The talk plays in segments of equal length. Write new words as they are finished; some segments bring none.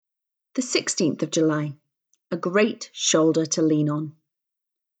The 16th of July, a great shoulder to lean on.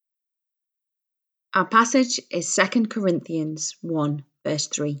 Our passage is 2 Corinthians 1, verse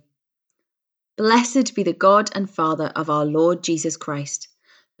 3. Blessed be the God and Father of our Lord Jesus Christ,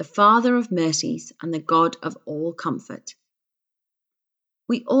 the Father of mercies and the God of all comfort.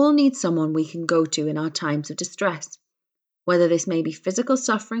 We all need someone we can go to in our times of distress, whether this may be physical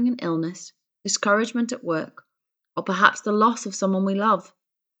suffering and illness, discouragement at work, or perhaps the loss of someone we love.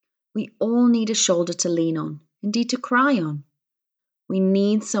 We all need a shoulder to lean on, indeed to cry on. We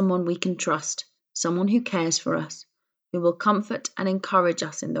need someone we can trust, someone who cares for us, who will comfort and encourage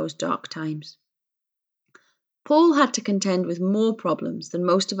us in those dark times. Paul had to contend with more problems than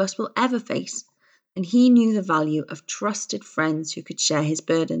most of us will ever face, and he knew the value of trusted friends who could share his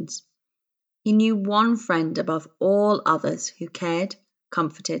burdens. He knew one friend above all others who cared,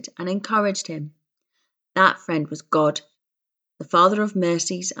 comforted, and encouraged him. That friend was God, the Father of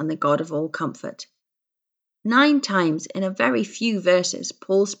mercies and the God of all comfort. 9 times in a very few verses,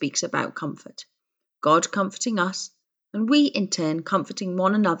 Paul speaks about comfort, God comforting us, and we in turn comforting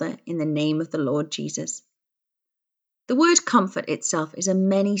one another in the name of the Lord Jesus. The word comfort itself is a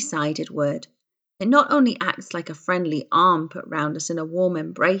many-sided word. It not only acts like a friendly arm put round us in a warm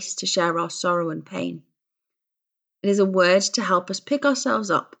embrace to share our sorrow and pain. It is a word to help us pick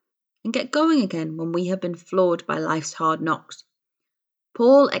ourselves up and get going again when we have been floored by life's hard knocks.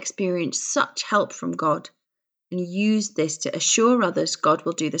 Paul experienced such help from God and used this to assure others God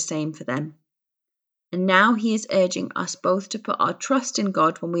will do the same for them. And now he is urging us both to put our trust in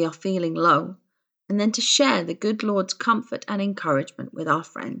God when we are feeling low, and then to share the good Lord's comfort and encouragement with our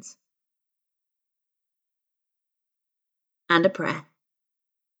friends. And a prayer.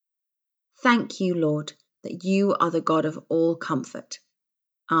 Thank you, Lord, that you are the God of all comfort.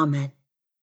 Amen.